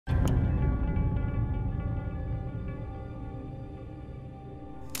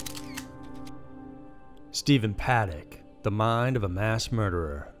Stephen-Paddock, The Mind of a Mass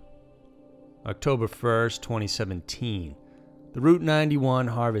Murderer. October 1st, 2017. The Route 91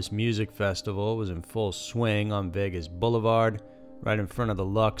 Harvest Music Festival was in full swing on Vegas Boulevard, right in front of the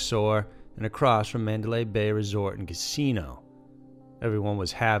Luxor and across from Mandalay Bay Resort and Casino. Everyone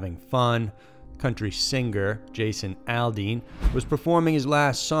was having fun. Country singer Jason Aldean was performing his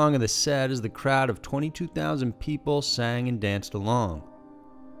last song of the set as the crowd of 22,000 people sang and danced along.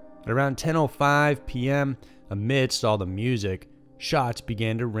 At around 10:05 p.m., amidst all the music, shots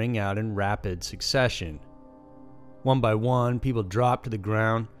began to ring out in rapid succession. One by one, people dropped to the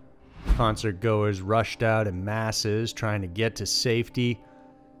ground. Concert-goers rushed out in masses, trying to get to safety.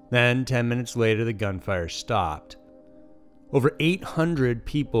 Then, 10 minutes later, the gunfire stopped. Over 800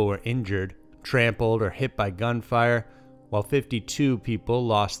 people were injured, trampled, or hit by gunfire, while 52 people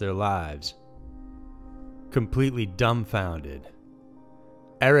lost their lives. Completely dumbfounded.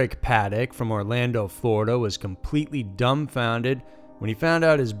 Eric Paddock from Orlando, Florida, was completely dumbfounded when he found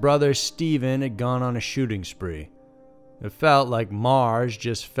out his brother Stephen had gone on a shooting spree. It felt like Mars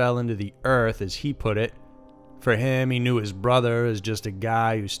just fell into the earth, as he put it. For him, he knew his brother as just a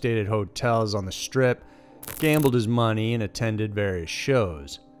guy who stayed at hotels on the Strip, gambled his money, and attended various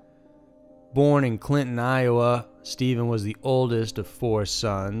shows. Born in Clinton, Iowa, Stephen was the oldest of 4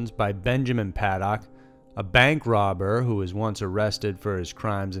 sons by Benjamin Paddock, a bank robber who was once arrested for his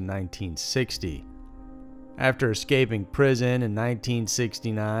crimes in 1960. After escaping prison in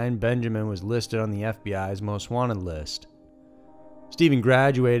 1969, Benjamin was listed on the FBI's most wanted list. Stephen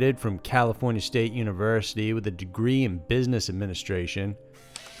graduated from California State University with a degree in business administration.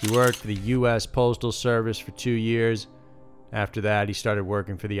 He worked for the U.S. Postal Service for 2 years. After that, he started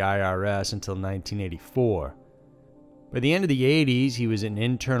working for the IRS until 1984. By the end of the 80s, he was an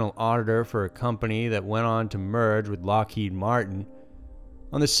internal auditor for a company that went on to merge with Lockheed Martin.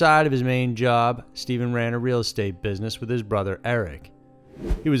 On the side of his main job, Stephen ran a real estate business with his brother Eric.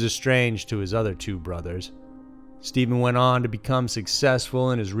 He was estranged to his other 2 brothers. Stephen went on to become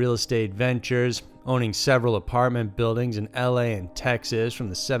successful in his real estate ventures, owning several apartment buildings in LA and Texas from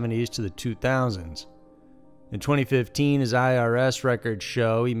the 70s to the 2000s. In 2015, his IRS records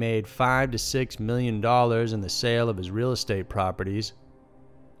show he made $5 to $6 million in the sale of his real estate properties.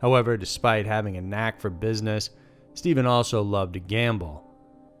 However, despite having a knack for business, Stephen also loved to gamble.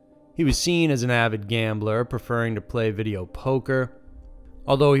 He was seen as an avid gambler, preferring to play video poker.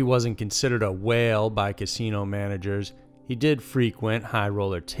 Although he wasn't considered a whale by casino managers, he did frequent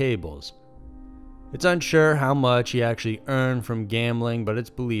high-roller tables. It's unsure how much he actually earned from gambling, but it's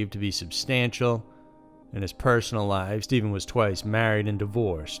believed to be substantial. In his personal life, Stephen was twice married and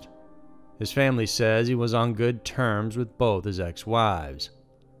divorced. His family says he was on good terms with both his ex-wives.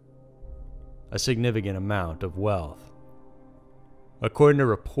 A significant amount of wealth. According to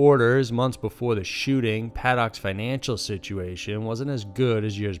reporters, months before the shooting, Paddock's financial situation wasn't as good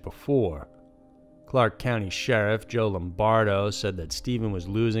as years before. Clark County Sheriff Joe Lombardo said that Stephen was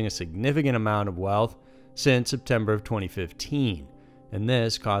losing a significant amount of wealth since September of 2015, and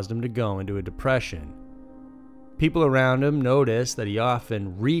this caused him to go into a depression. People around him noticed that he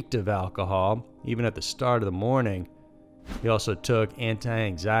often reeked of alcohol, even at the start of the morning. He also took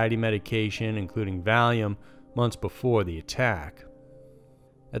anti-anxiety medication, including Valium, months before the attack.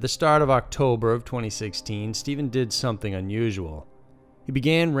 At the start of October of 2016, Stephen did something unusual. He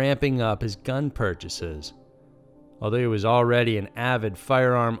began ramping up his gun purchases. Although he was already an avid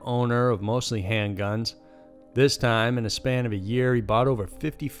firearm owner of mostly handguns, this time, in a span of a year, he bought over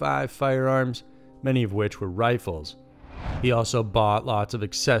 55 firearms, many of which were rifles. He also bought lots of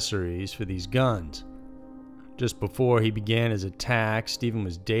accessories for these guns. Just before he began his attack, Stephen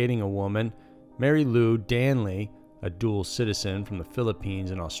was dating a woman, Mary Lou Danley, a dual citizen from the Philippines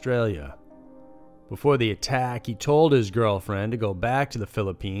and Australia. Before the attack, he told his girlfriend to go back to the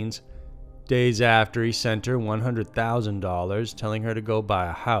Philippines. Days after, he sent her $100,000, telling her to go buy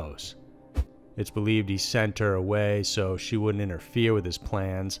a house. It's believed he sent her away so she wouldn't interfere with his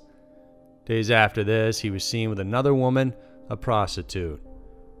plans. Days after this, he was seen with another woman, a prostitute.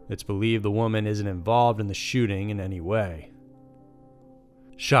 It's believed the woman isn't involved in the shooting in any way.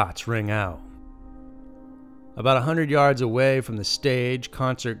 Shots ring out. About 100 yards away from the stage,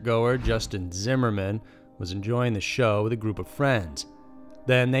 concert-goer Justin Zimmerman was enjoying the show with a group of friends.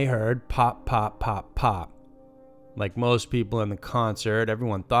 Then they heard pop, pop, pop, pop. Like most people in the concert,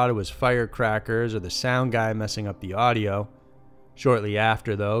 everyone thought it was firecrackers or the sound guy messing up the audio. Shortly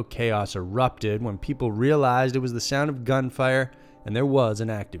after, though, chaos erupted when people realized it was the sound of gunfire and there was an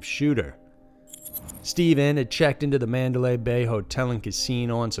active shooter. Stephen had checked into the Mandalay Bay Hotel and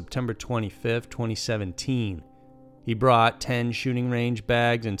Casino on September 25, 2017. He brought 10 shooting range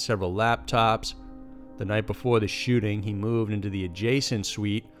bags and several laptops. The night before the shooting, he moved into the adjacent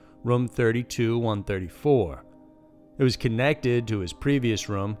suite, room 32-134. It was connected to his previous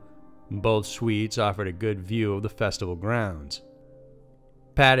room, and both suites offered a good view of the festival grounds.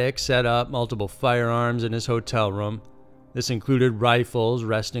 Paddock set up multiple firearms in his hotel room. This included rifles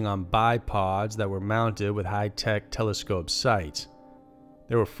resting on bipods that were mounted with high-tech telescope sights.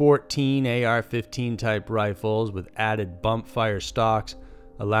 There were 14 AR-15 type rifles with added bump fire stocks,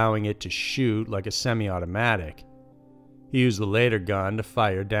 allowing it to shoot like a semi-automatic. He used the later gun to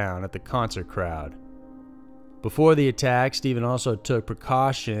fire down at the concert crowd. Before the attack, Stephen also took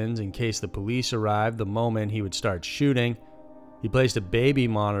precautions in case the police arrived the moment he would start shooting. He placed a baby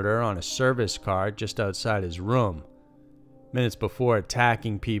monitor on a service cart just outside his room. Minutes before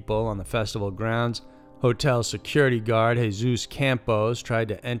attacking people on the festival grounds, hotel security guard Jesus Campos tried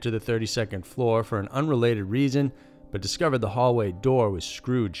to enter the 32nd floor for an unrelated reason, but discovered the hallway door was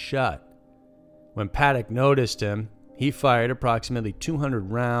screwed shut. When Paddock noticed him, he fired approximately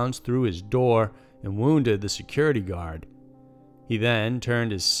 200 rounds through his door and wounded the security guard. He then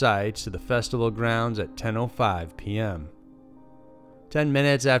turned his sights to the festival grounds at 10:05 p.m. 10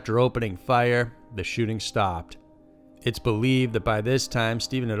 minutes after opening fire, the shooting stopped. It's believed that by this time,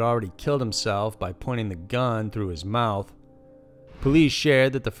 Stephen had already killed himself by pointing the gun through his mouth. Police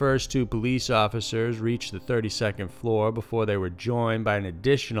shared that the first 2 police officers reached the 32nd floor before they were joined by an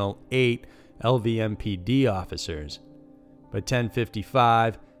additional 8 LVMPD officers. By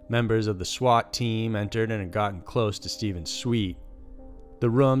 10:55, members of the SWAT team entered and had gotten close to Stephen's suite. The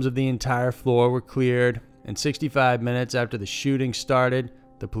rooms of the entire floor were cleared, and 65 minutes after the shooting started,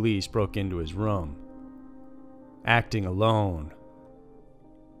 the police broke into his room. Acting alone.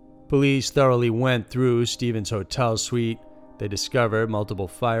 Police thoroughly went through Stephen's hotel suite. They discovered multiple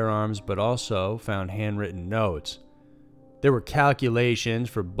firearms, but also found handwritten notes. There were calculations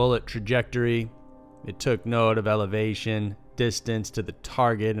for bullet trajectory. It took note of elevation, distance to the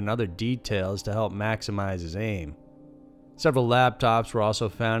target, and other details to help maximize his aim. Several laptops were also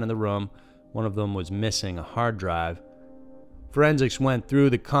found in the room. One of them was missing a hard drive. Forensics went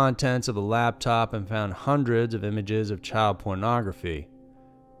through the contents of the laptop and found hundreds of images of child pornography.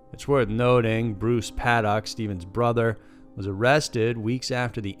 It's worth noting Bruce Paddock, Stephen's brother, was arrested weeks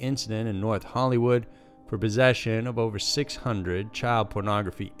after the incident in North Hollywood for possession of over 600 child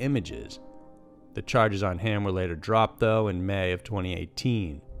pornography images. The charges on him were later dropped, though, in May of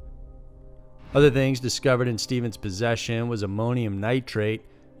 2018. Other things discovered in Stephen's possession was ammonium nitrate,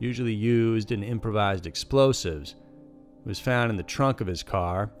 usually used in improvised explosives. It was found in the trunk of his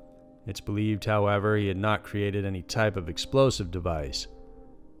car. It's believed, however, he had not created any type of explosive device.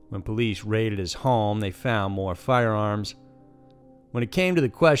 When police raided his home, they found more firearms. When it came to the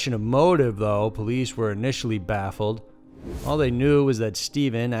question of motive, though, police were initially baffled. All they knew was that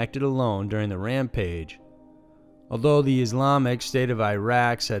Stephen acted alone during the rampage. Although the Islamic State of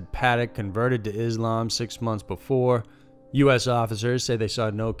Iraq said Paddock converted to Islam 6 months before, U.S. officers say they saw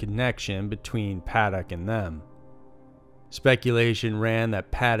no connection between Paddock and them. Speculation ran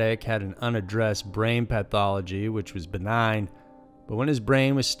that Paddock had an unaddressed brain pathology which was benign, but when his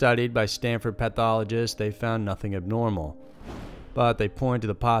brain was studied by Stanford pathologists, they found nothing abnormal. But they point to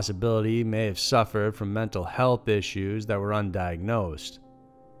the possibility he may have suffered from mental health issues that were undiagnosed.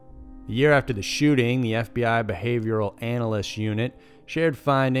 A year after the shooting, the FBI Behavioral Analyst Unit shared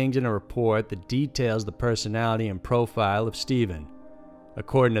findings in a report that details the personality and profile of Stephen.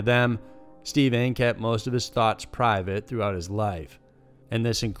 According to them, Stephen kept most of his thoughts private throughout his life, and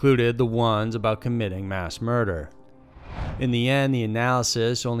this included the ones about committing mass murder. In the end, the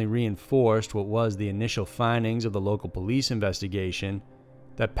analysis only reinforced what was the initial findings of the local police investigation,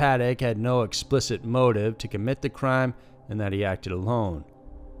 that Paddock had no explicit motive to commit the crime and that he acted alone.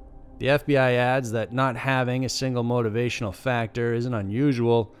 The FBI adds that not having a single motivational factor isn't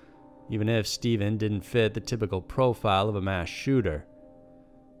unusual, even if Stephen didn't fit the typical profile of a mass shooter.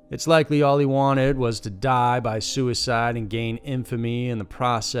 It's likely all he wanted was to die by suicide and gain infamy in the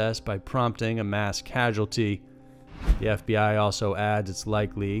process by prompting a mass casualty. The FBI also adds it's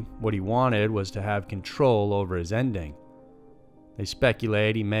likely what he wanted was to have control over his ending. They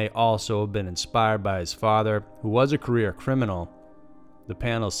speculate he may also have been inspired by his father, who was a career criminal. The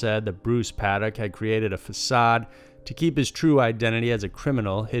panel said that Bruce Paddock had created a facade to keep his true identity as a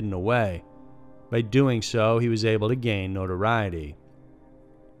criminal hidden away. By doing so, he was able to gain notoriety.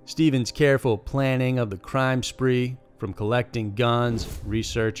 Stephen's careful planning of the crime spree, from collecting guns,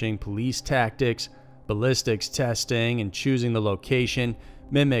 researching police tactics, ballistics testing, and choosing the location,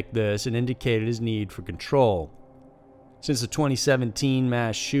 mimicked this and indicated his need for control. Since the 2017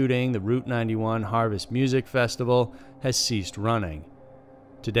 mass shooting, the Route 91 Harvest Music Festival has ceased running.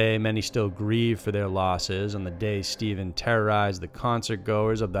 Today, many still grieve for their losses on the day Stephen terrorized the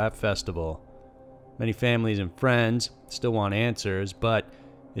concert-goers of that festival. Many families and friends still want answers, but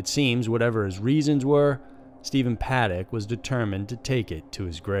it seems whatever his reasons were, Stephen-Paddock was determined to take it to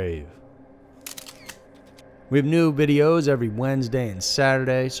his grave. We have new videos every Wednesday and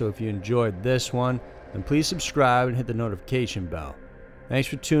Saturday, so if you enjoyed this one, then please subscribe and hit the notification bell. Thanks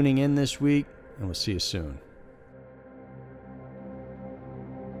for tuning in this week, and we'll see you soon.